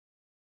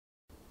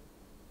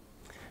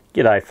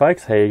G'day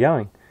folks, how you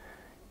going?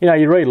 You know,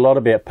 you read a lot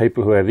about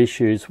people who have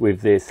issues with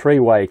their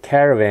three-way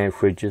caravan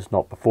fridges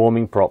not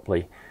performing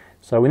properly.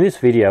 So in this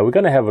video we're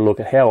going to have a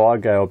look at how I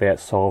go about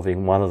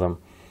solving one of them.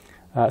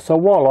 So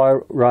while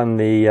I run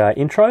the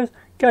intros,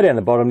 go down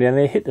the bottom down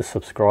there, hit the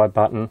subscribe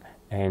button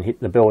and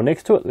hit the bell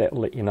next to it. That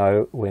will let you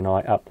know when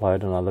I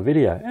upload another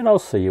video, and I'll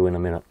see you in a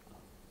minute.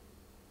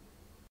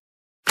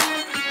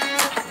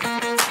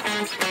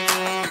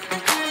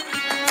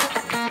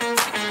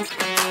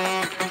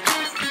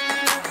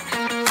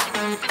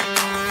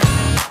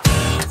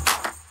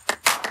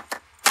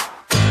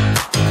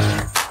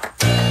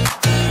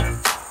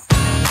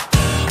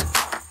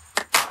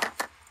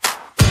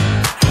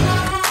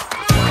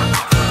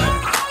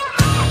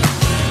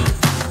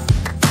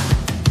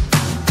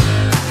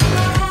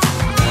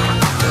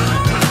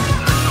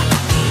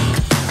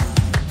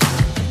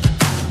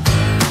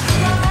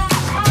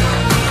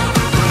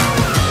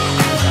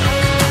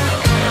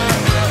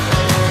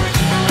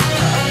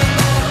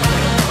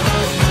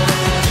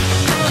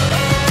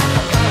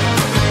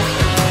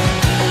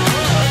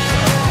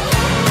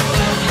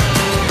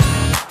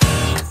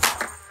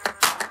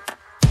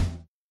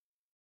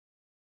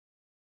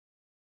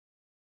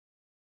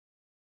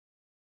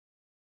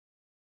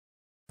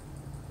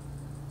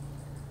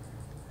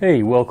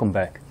 Hey, welcome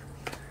back.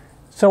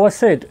 So I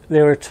said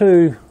there are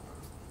two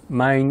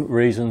main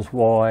reasons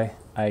why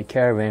a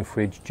caravan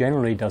fridge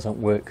generally doesn't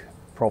work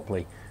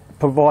properly,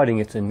 providing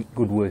it's in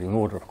good working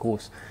order, of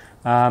course.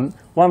 One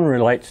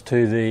relates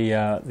to the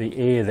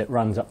air that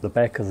runs up the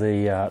back of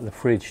the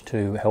fridge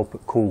to help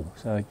it cool,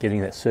 so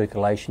getting that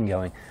circulation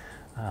going.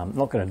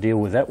 Not going to deal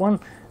with that one.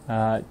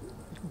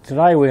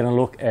 Today we're going to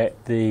look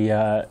at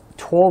the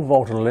 12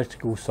 volt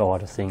electrical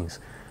side of things.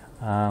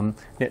 Now,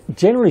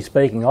 generally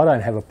speaking, I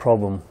don't have a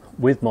problem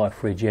with my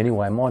fridge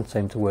anyway. Mine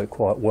seemed to work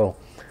quite well.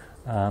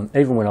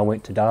 Even when I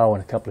went to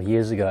Darwin a couple of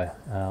years ago,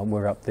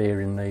 we're up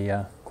there in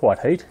the quite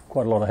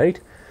a lot of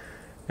heat.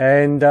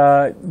 And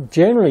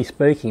generally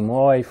speaking,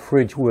 my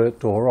fridge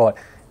worked all right.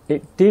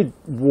 It did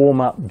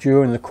warm up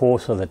during the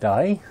course of the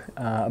day,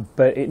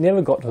 but it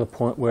never got to the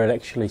point where it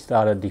actually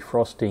started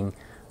defrosting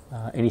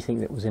anything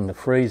that was in the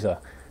freezer.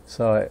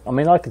 So, I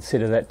mean, I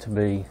consider that to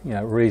be, you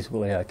know,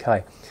 reasonably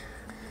okay.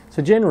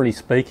 So generally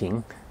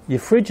speaking, your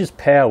fridge is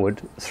powered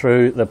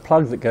through the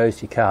plug that goes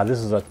to your car. This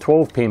is a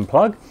 12-pin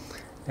plug,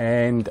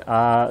 and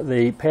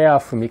the power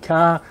from your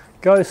car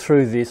goes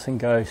through this and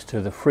goes to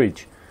the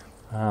fridge.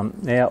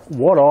 Now,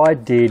 what I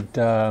did,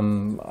 I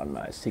don't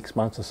know, 6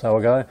 months or so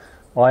ago,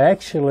 I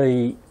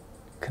actually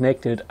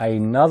connected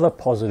another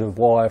positive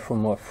wire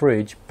from my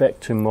fridge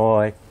back to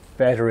my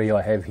battery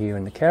I have here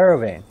in the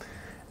caravan.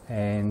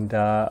 And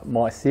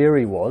my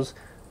theory was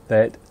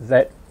that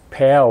that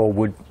power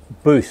would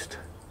boost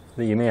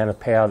the amount of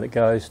power that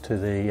goes to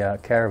the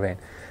caravan,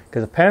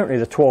 because apparently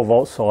the 12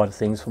 volt side of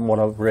things, from what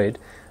I've read,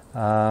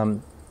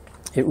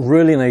 it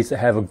really needs to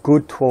have a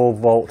good 12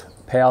 volt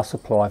power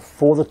supply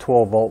for the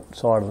 12 volt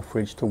side of the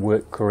fridge to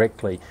work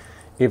correctly.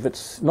 If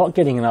it's not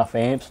getting enough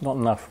amps, not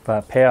enough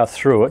power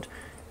through it,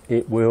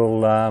 it will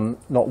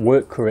not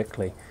work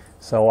correctly.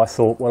 So I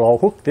thought, well, I'll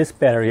hook this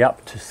battery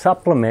up to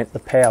supplement the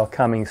power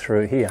coming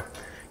through here.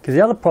 Because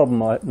the other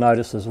problem I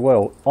noticed as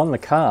well, on the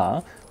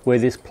car where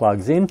this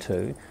plugs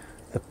into,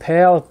 the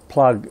power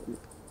plug,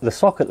 the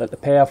socket that the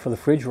power for the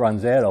fridge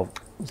runs out of,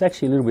 is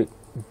actually a little bit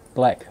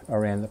black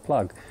around the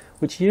plug,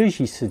 which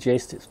usually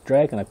suggests it's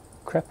dragging a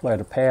crap load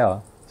of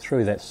power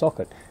through that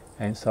socket,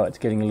 and so it's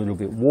getting a little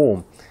bit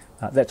warm.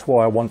 That's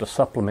why I want to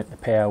supplement the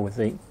power with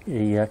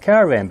the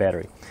caravan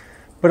battery.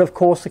 But of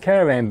course the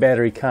caravan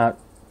battery can't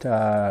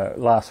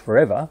last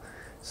forever,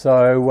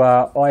 so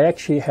I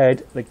actually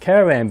had the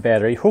caravan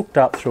battery hooked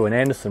up through an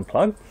Anderson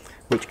plug,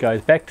 which goes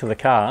back to the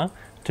car,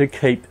 to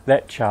keep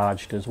that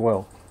charged as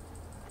well.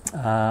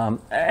 And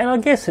I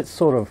guess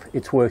it's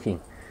working.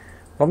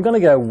 But I'm going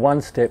to go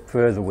one step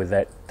further with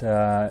that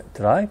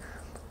today.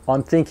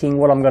 I'm thinking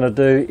what I'm going to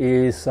do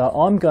is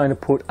I'm going to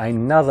put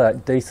another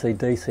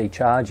DCDC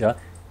charger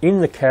in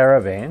the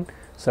caravan,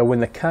 so when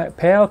the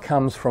power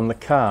comes from the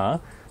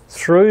car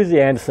through the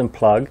Anderson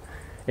plug,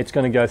 it's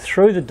going to go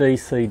through the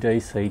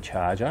DCDC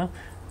charger,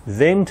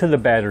 then to the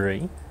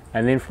battery,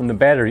 and then from the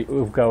battery it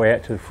will go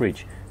out to the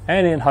fridge,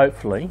 and then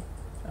hopefully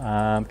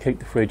keep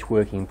the fridge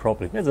working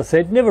properly. As I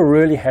said, never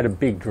really had a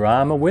big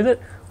drama with it.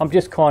 I'm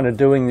just kind of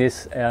doing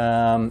this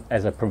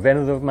as a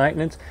preventative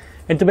maintenance,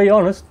 and to be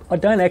honest, I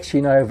don't actually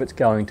know if it's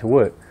going to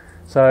work.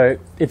 So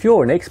if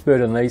you're an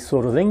expert in these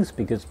sort of things,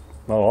 because,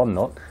 well, I'm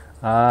not,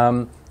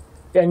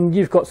 and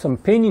you've got some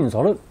opinions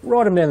on it,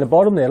 write them down the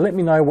bottom there. Let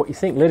me know what you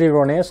think. Let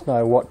everyone else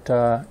know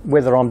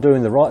whether I'm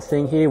doing the right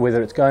thing here,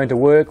 whether it's going to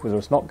work, whether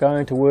it's not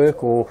going to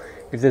work, or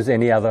if there's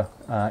any other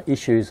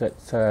issues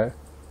that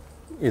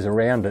is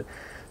around it.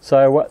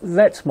 So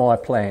that's my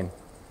plan.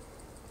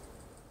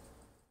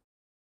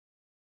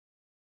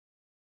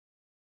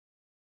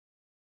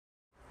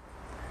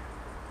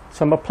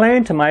 So my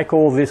plan to make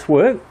all this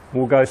work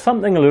will go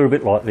something a little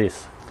bit like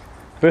this.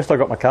 First I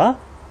got my car.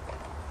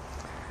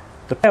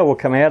 The power will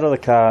come out of the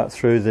car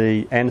through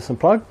the Anderson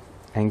plug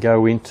and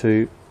go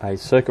into a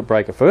circuit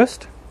breaker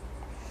first.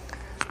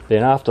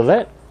 Then after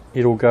that,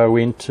 it'll go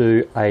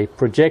into a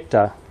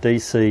projecta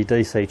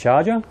DCDC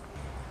charger.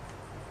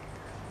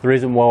 The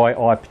reason why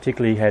I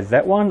particularly had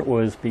that one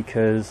was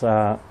because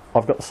I've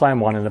got the same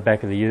one in the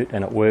back of the ute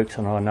and it works,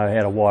 and I know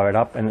how to wire it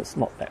up, and it's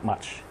not that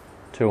much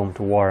to them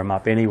to wire them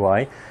up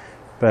anyway.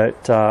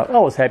 But I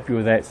was happy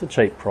with that. It's a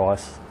cheap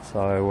price,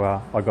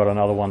 so I got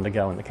another one to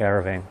go in the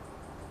caravan.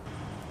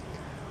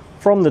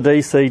 From the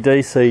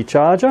DCDC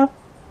charger,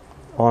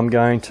 I'm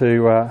going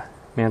to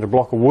mount a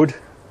block of wood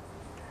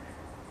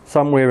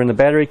somewhere in the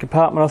battery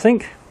compartment, I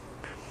think,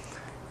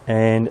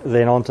 and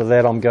then onto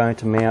that I'm going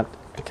to mount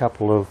a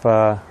couple of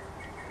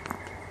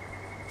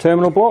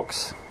terminal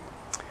blocks.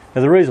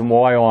 Now the reason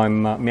why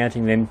I'm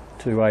mounting them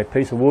to a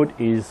piece of wood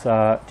is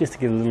just to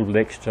give a little bit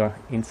extra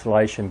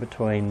insulation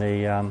between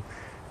the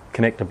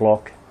connector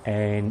block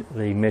and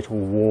the metal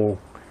wall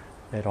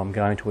that I'm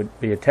going to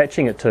be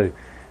attaching it to,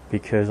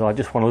 because I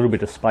just want a little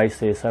bit of space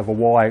there, so if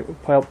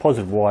a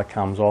positive wire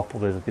comes off or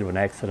there's a bit of an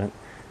accident,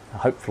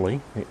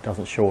 hopefully it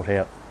doesn't short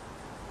out.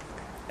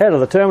 Out of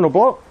the terminal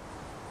block,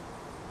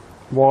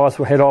 wires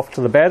will head off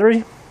to the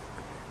battery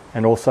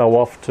and also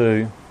off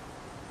to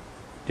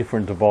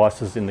different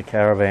devices in the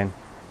caravan,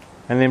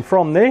 and then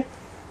from there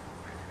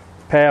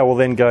power will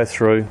then go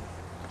through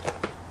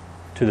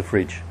to the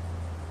fridge.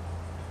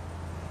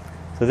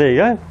 So there you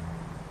go,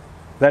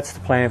 that's the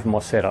plan for my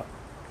setup.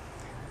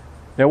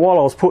 Now while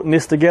I was putting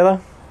this together,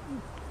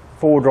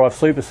 4-Wheel Drive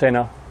Super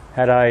Centre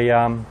had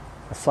a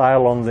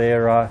sale on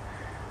their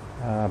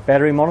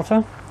battery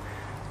monitor,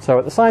 so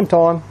at the same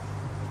time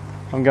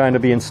I'm going to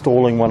be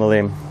installing one of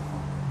them.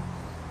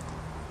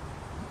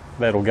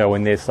 That'll go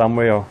in there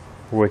somewhere, I'll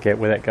work out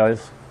where that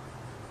goes.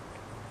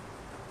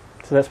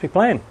 So that's my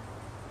plan.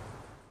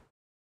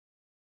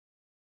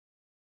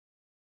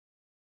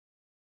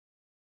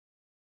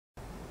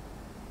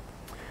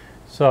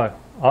 So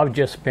I've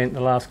just spent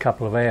the last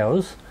couple of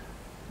hours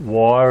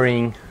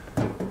wiring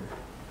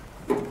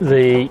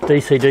the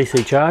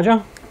DCDC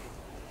charger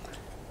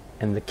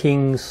and the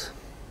King's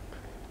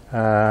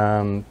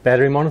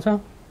battery monitor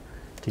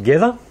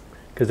together,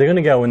 because they're going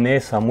to go in there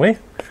somewhere.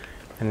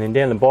 And then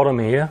down the bottom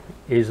here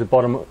is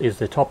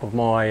the top of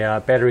my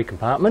battery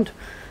compartment,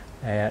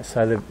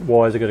 so the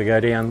wires are going to go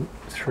down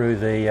through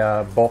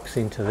the box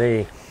into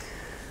there.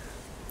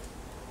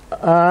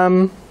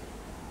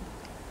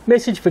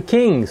 Message for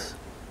Kings: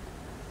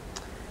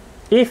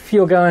 if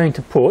you're going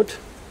to put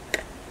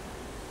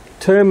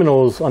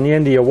terminals on the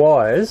end of your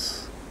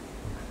wires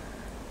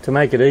to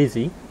make it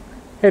easy,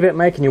 how about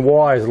making your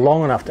wires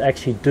long enough to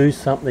actually do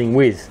something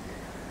with?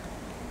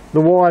 The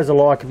wires are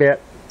like about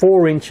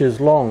 4 inches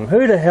long.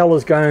 Who the hell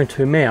is going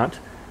to mount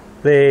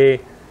their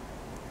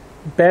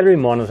battery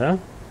monitor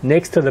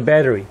next to the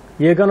battery?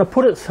 You're going to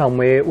put it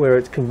somewhere where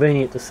it's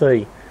convenient to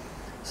see.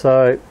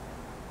 So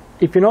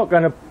if you're not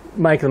going to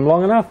make them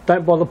long enough,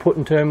 don't bother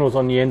putting terminals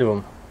on the end of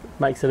them. It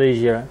makes it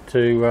easier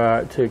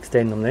to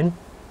extend them then.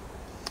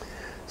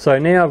 So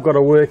now I've got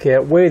to work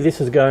out where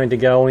this is going to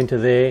go into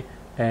there,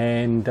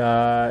 and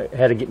how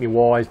to get my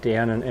wires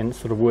down and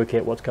sort of work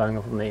out what's going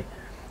on from there.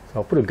 So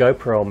I'll put a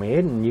GoPro on my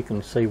head and you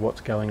can see what's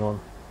going on.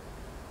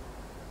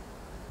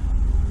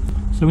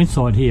 So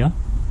inside here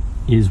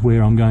is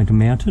where I'm going to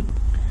mount it.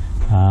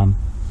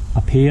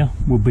 Up here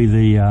will be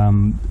the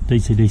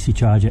DCDC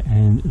charger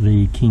and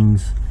the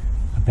King's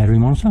battery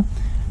monitor.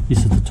 This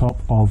is the top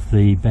of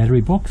the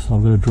battery box.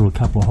 I've got to drill a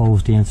couple of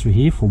holes down through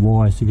here for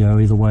wires to go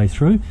either way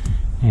through,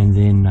 and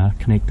then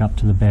connect up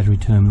to the battery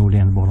terminal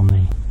down the bottom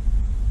there.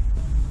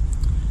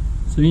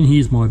 So in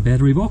here's my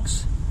battery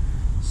box.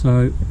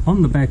 So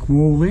on the back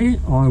wall there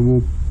I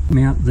will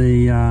mount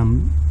the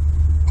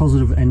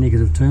positive and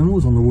negative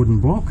terminals on the wooden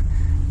block,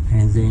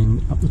 and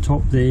then up the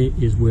top there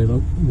is where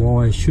the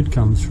wires should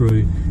come through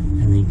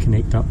and then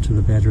connect up to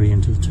the battery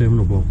and to the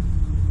terminal block.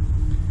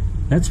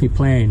 That's my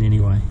plan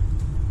anyway.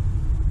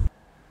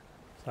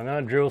 So I'm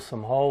going to drill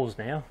some holes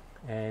now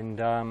and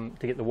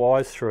to get the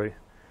wires through,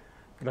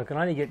 but I can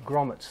only get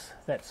grommets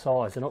that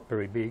size, they're not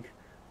very big,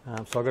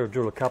 so I've got to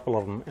drill a couple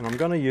of them, and I'm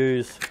going to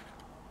use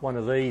one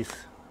of these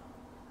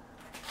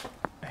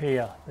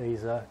here,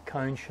 these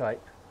cone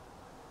shape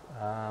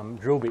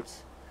drill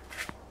bits,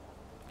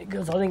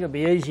 because I think it'd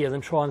be easier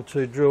than trying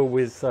to drill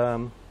with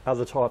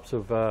other types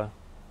of the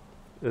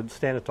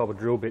standard type of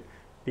drill bit.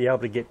 Be able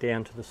to get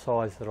down to the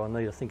size that I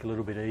need, I think, a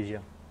little bit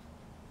easier.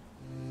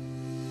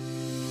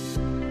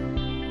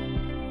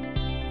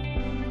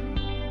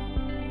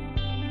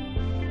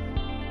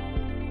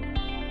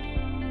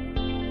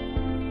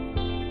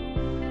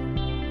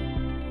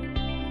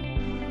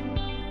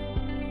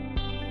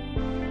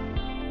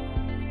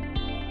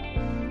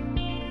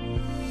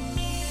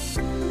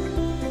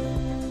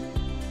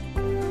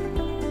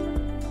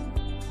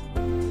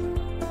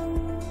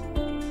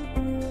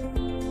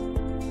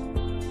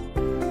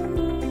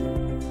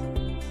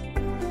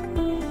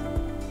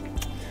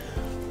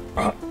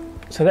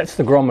 So that's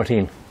the grommet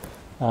in.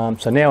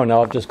 So now I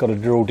know I've just got to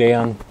drill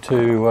down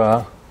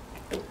to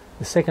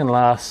the second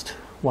last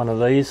one of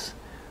these,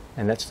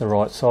 and that's the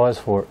right size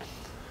for it.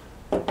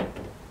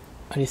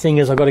 Only thing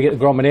is I've got to get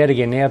the grommet out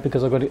again now,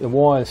 because I've got to get the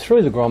wires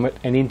through the grommet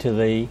and into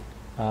the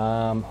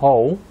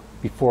hole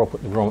before I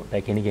put the grommet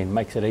back in again.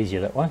 Makes it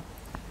easier that way.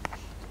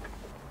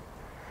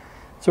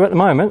 So at the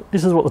moment,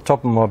 this is what the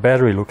top of my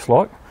battery looks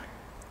like.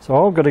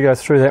 So I've got to go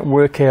through that and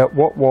work out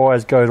what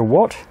wires go to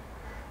what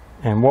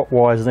and what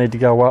wires need to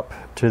go up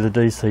to the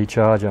DC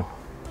charger.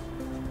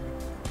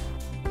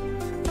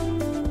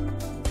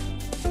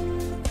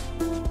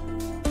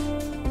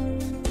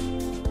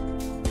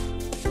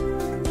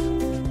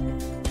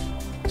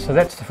 So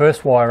that's the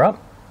first wire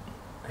up,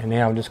 and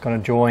now I'm just going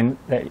to join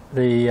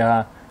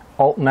the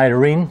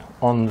alternator in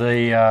on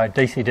the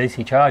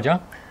DCDC charger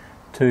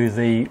to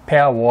the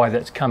power wire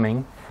that's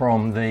coming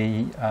from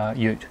the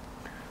ute.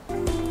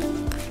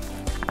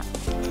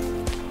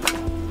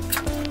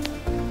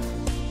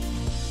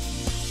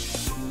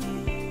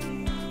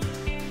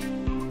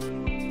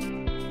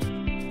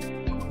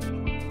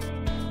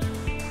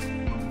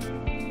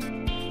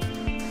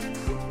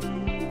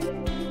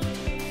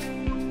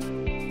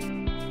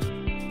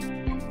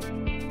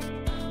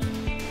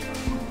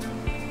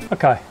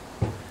 Okay,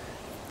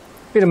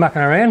 bit of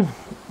mucking around,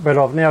 but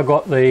I've now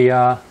got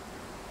the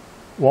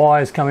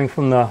wires coming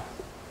from the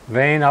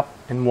van up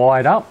and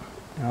wired up.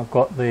 And I've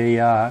got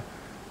the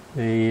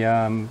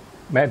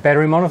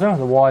battery monitor,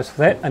 the wires for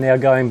that are now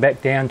going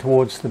back down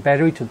towards the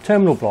battery to the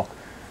terminal block,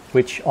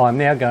 which I'm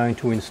now going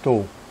to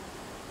install.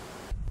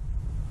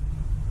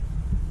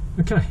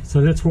 Okay,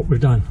 so that's what we've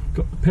done.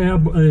 Got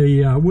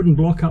the wooden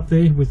block up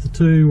there with the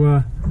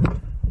two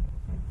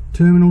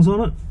terminals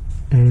on it,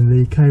 and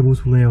the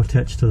cables will now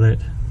attach to that.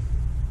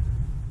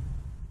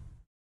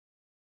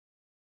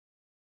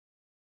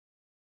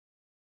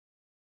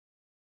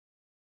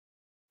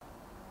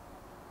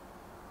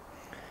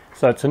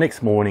 So it's the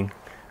next morning.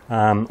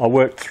 I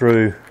worked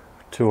through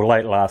till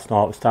late last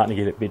night. It was starting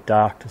to get a bit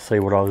dark to see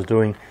what I was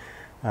doing,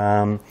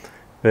 so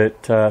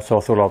I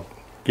thought I'd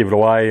give it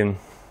away and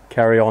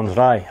carry on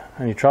today.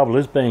 Only trouble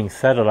is, being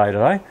Saturday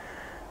today,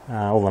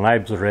 all the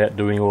neighbours are out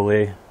doing all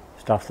their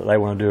stuff that they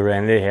want to do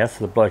around their house.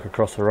 The bloke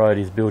across the road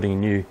is building a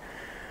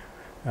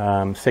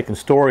new second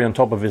story on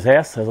top of his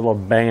house. There's a lot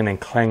of banging and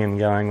clanging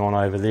going on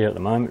over there at the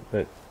moment,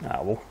 but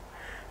well,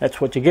 that's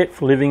what you get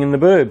for living in the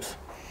burbs.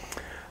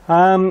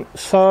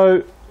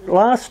 So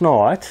last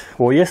night,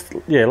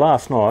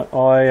 last night,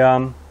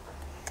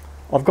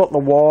 I've got the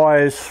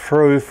wires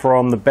through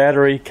from the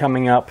battery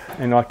coming up,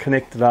 and I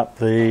connected up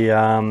the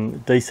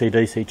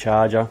DCDC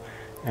charger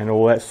and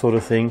all that sort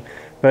of thing.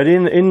 But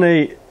in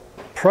the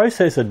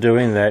process of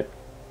doing that,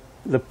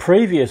 the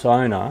previous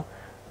owner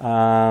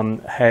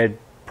had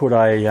put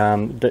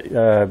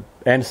a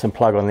Anderson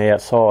plug on the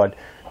outside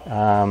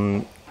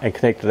and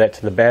connected that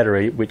to the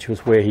battery, which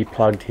was where he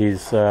plugged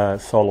his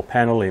solar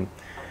panel in.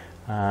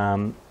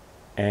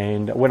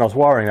 And when I was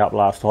wiring up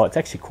last night, it's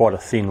actually quite a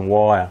thin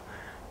wire,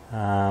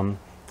 and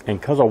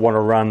because I want to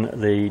run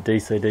the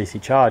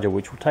DCDC charger,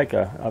 which will take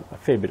a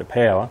fair bit of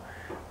power,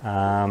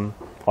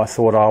 I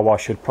thought, oh, I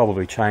should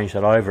probably change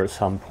that over at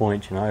some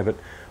point, you know. But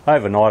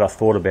overnight I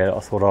thought about it. I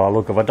thought, oh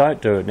look, if I don't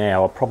do it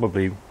now, I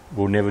probably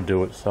will never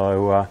do it.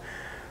 So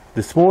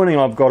this morning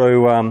I've got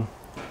to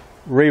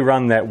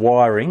rerun that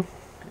wiring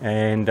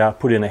and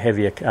put in a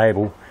heavier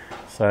cable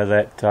so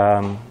that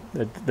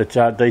the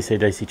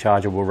DCDC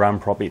charger will run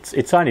properly.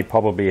 It's only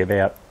probably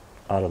about,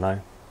 I don't know,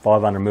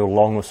 500mm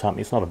long or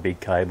something. It's not a big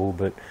cable,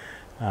 but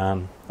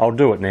I'll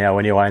do it now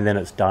anyway, and then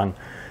it's done.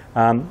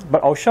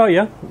 But I'll show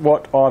you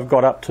what I've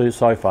got up to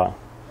so far.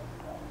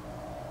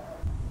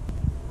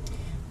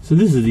 So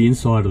this is the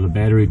inside of the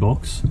battery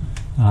box.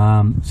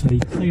 So you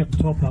can see up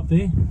the top up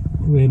there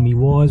where my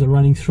wires are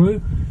running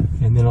through,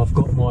 and then I've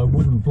got my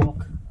wooden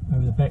block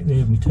over the back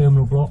there of my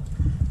terminal block.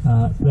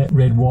 That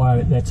red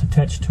wire that's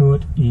attached to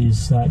it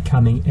is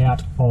coming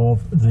out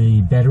of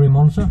the battery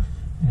monitor,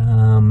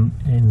 and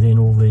then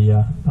all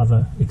the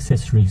other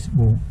accessories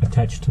will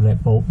attach to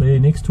that bolt there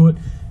next to it,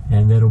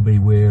 and that'll be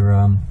where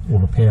all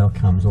the power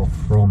comes off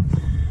from.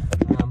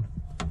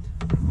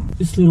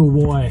 This little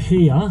wire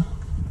here,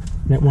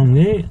 that one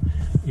there,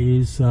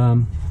 is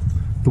the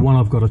one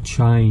I've got to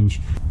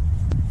change.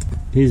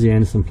 Here's the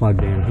Anderson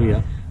plug down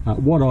here.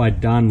 What I'd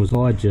done was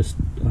I just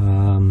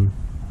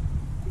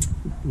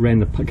ran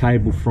the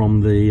cable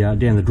from the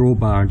down the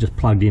drawbar and just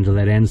plugged into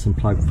that Anderson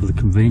plug for the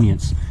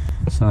convenience.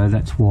 So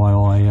that's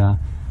why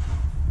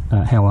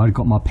how I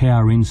got my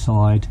power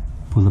inside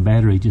for the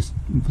battery. Just,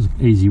 it was an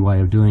easy way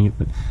of doing it,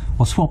 but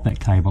I'll swap that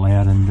cable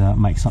out and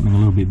make something a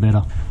little bit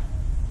better.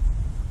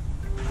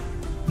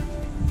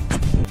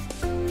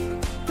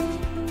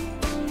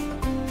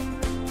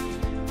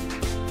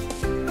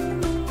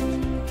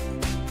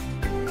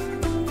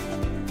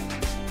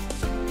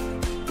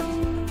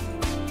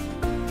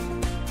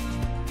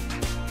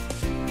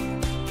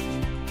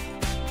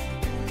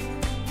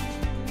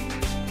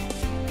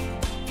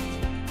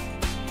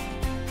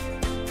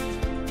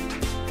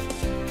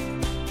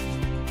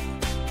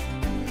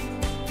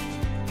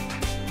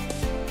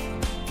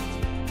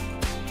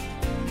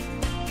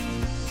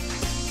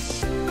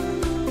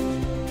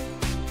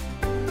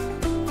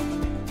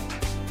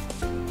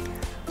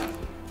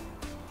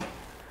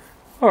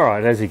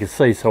 Alright, as you can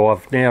see, so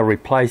I've now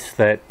replaced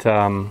that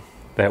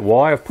that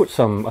wire. I've put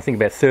some, I think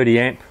about 30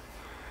 amp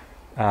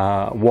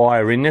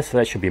wire in there, so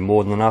that should be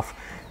more than enough.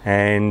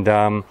 And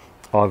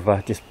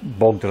I've just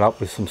bogged it up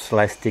with some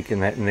Celastic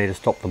and that in there to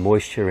stop the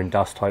moisture and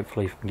dust,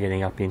 hopefully, from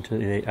getting up into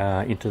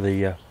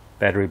the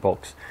battery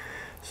box.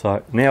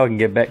 So now I can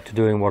get back to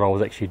doing what I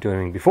was actually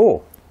doing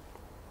before.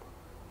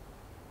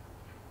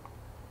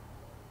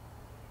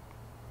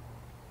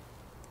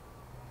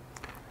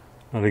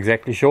 Not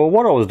exactly sure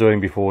what I was doing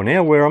before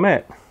now, where I'm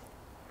at.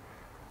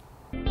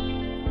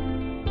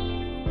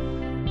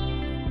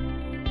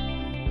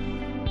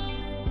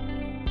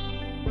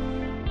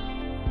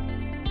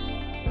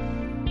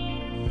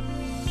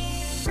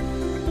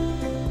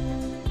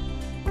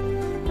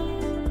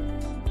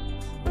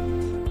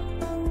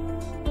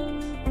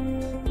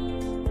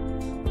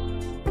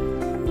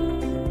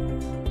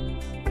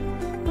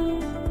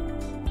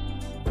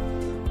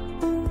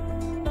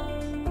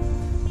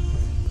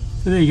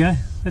 So there you go,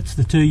 that's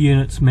the 2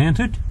 units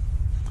mounted.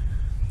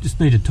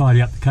 Just need to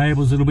tidy up the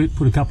cables a little bit,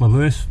 put a couple of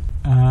earth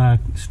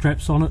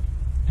straps on it,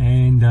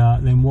 and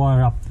then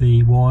wire up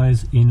the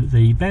wires in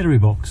the battery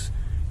box,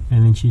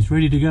 and then she's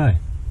ready to go,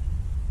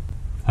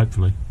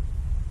 hopefully.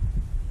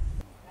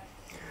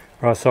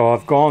 Right, so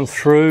I've gone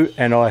through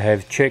and I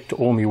have checked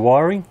all my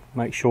wiring,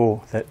 make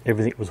sure that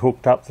everything was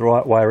hooked up the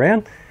right way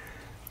around.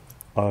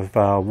 I've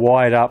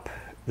wired up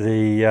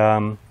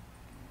the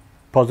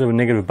positive and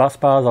negative bus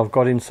bars I've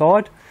got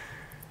inside,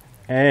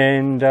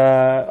 and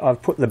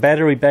I've put the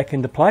battery back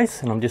into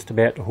place, and I'm just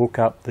about to hook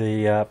up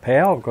the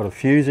power. I've got a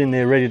fuse in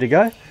there ready to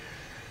go,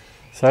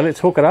 so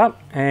let's hook it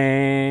up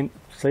and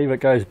see if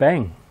it goes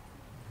bang.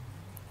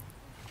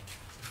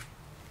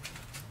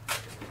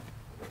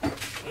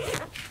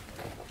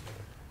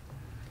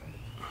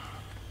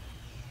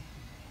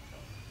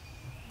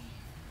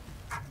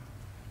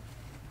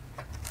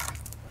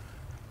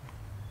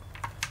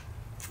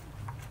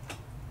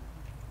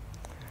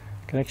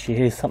 I can actually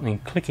hear something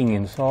clicking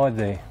inside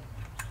there.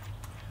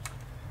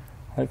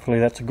 Hopefully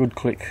that's a good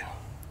click.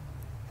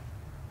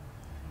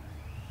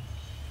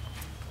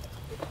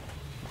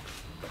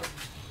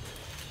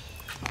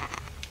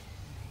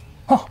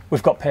 Oh,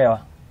 we've got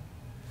power.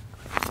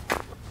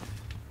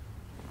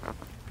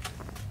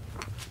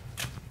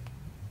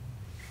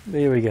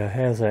 There we go,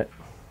 how's that?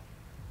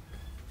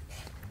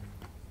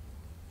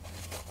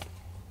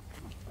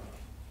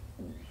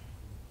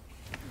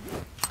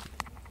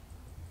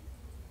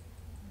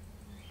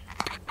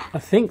 I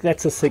think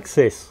that's a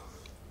success.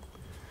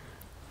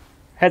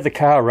 Had the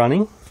car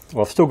running,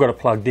 well, I've still got it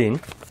plugged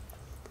in.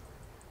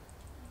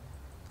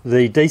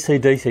 The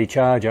DCDC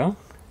charger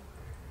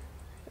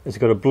has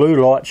got a blue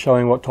light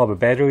showing what type of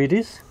battery it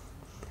is,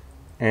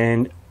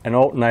 and an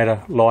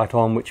alternator light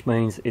on, which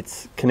means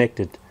it's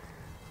connected.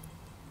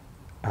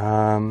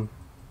 The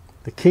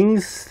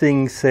King's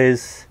thing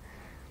says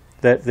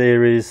that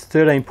there is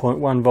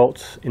 13.1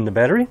 volts in the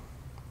battery,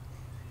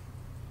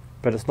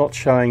 but it's not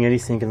showing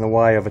anything in the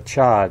way of a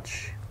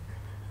charge.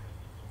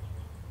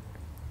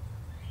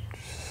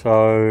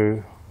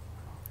 So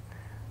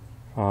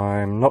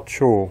I'm not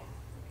sure.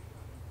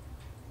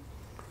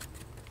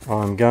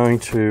 I'm going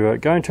to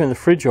go and turn the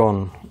fridge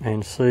on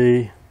and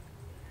see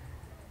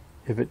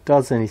if it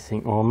does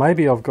anything, or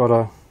maybe I've got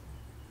to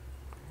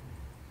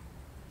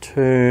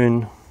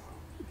turn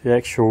the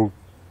actual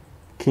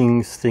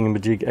King's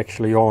thingamajig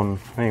actually on.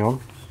 Hang on.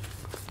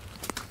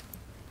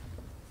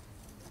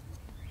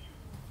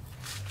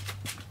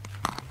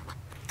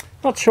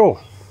 Not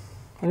sure.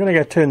 I'm going to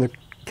go turn the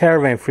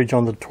caravan fridge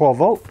on to 12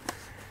 volt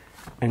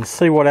and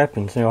see what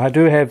happens. Now I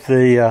do have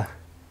the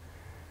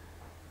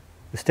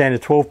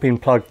standard 12 pin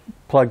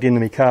plugged into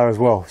my car as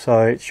well,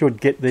 so it should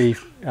get the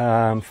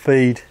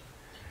feed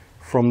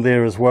from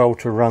there as well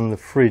to run the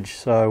fridge,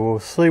 so we'll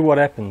see what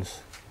happens.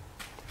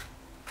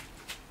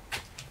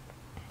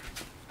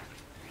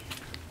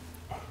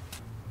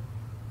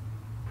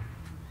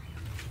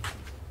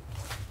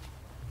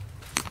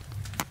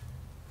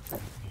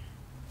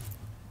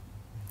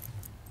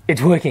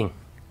 It's working.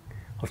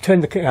 I've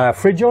turned the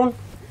fridge on,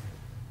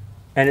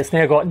 and it's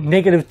now got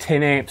negative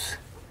 10 amps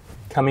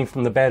coming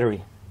from the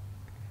battery.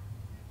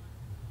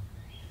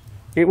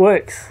 It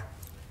works.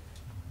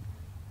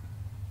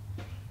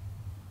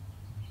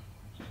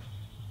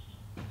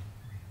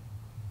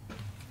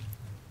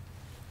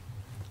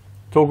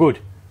 It's all good.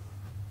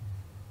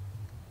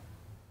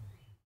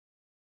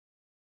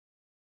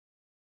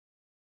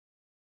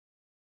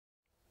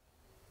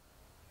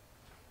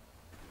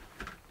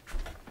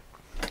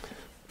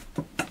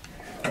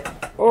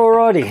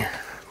 Alrighty,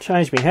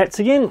 change my hats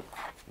again,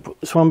 put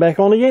this one back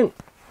on again.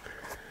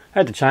 I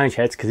had to change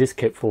hats because this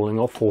kept falling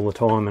off all the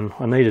time, and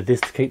I needed this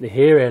to keep the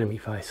hair out of my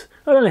face.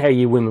 I don't know how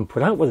you women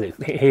put up with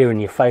it, hair in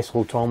your face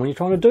all the time when you're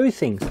trying to do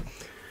things.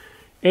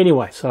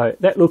 Anyway, so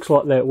that looks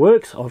like that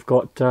works. I've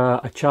got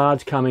a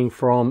charge coming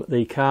from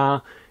the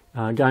car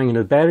going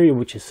into the battery,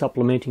 which is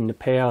supplementing the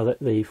power that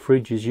the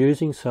fridge is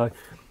using. So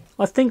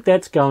I think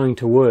that's going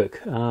to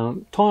work.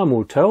 Time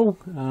will tell.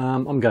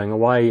 I'm going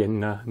away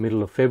in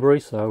middle of February,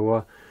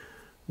 so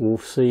we'll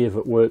see if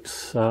it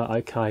works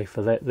okay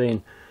for that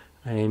then,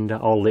 and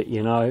I'll let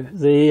you know.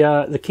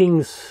 The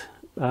King's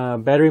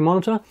battery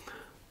monitor,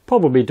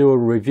 probably do a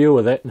review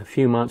of that in a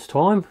few months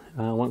time,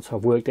 once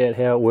I've worked out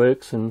how it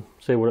works and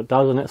see what it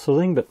does and that sort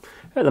of thing. But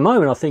at the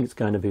moment I think it's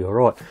going to be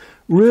alright.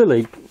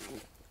 Really,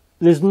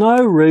 there's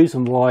no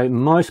reason why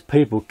most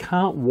people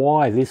can't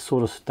wire this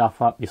sort of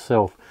stuff up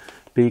yourself,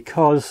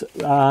 because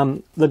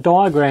the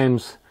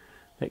diagrams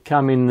that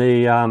come in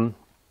the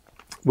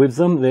with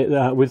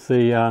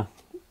the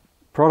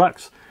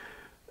products,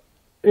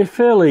 they're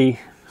fairly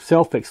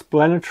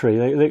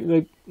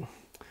self-explanatory.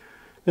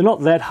 They're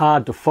not that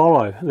hard to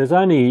follow. There's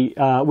only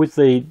with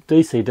the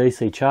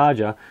DCDC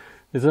charger,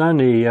 there's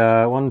only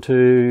 1,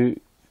 2,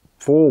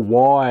 4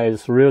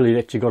 wires really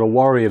that you've got to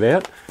worry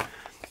about.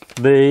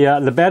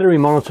 The battery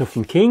monitor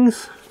from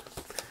King's,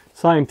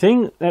 same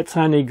thing. That's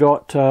only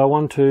got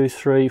 1, 2,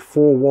 3,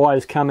 4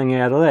 wires coming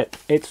out of that.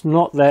 It's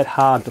not that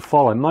hard to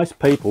follow. Most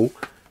people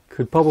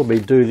could probably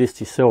do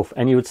this yourself,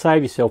 and you would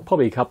save yourself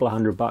probably a couple of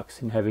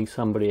 $100 in having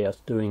somebody else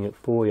doing it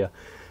for you.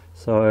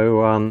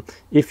 So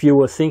if you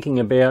were thinking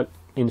about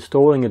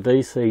installing a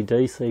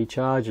DC-DC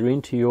charger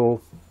into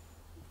your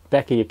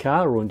back of your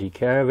car or into your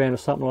caravan or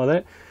something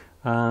like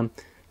that,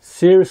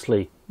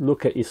 seriously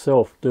look at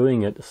yourself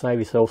doing it to save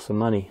yourself some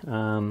money.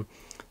 And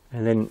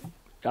then,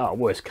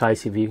 worst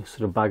case, if you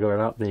sort of bugger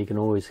it up, then you can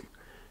always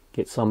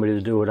get somebody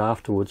to do it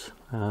afterwards.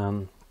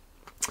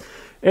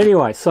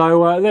 Anyway,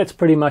 so that's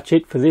pretty much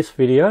it for this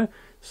video.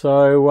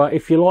 So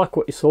if you like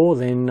what you saw,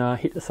 then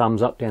hit the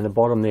thumbs up down the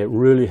bottom there. It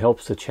really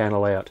helps the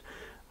channel out.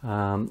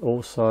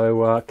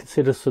 Also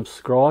consider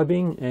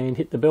subscribing and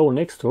hit the bell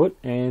next to it,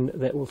 and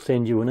that will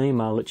send you an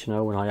email, let you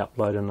know when I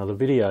upload another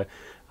video.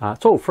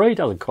 It's all free,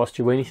 doesn't cost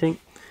you anything.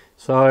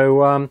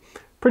 So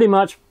pretty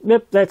much,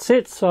 yep, that's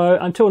it. So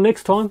until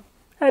next time,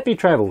 happy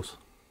travels.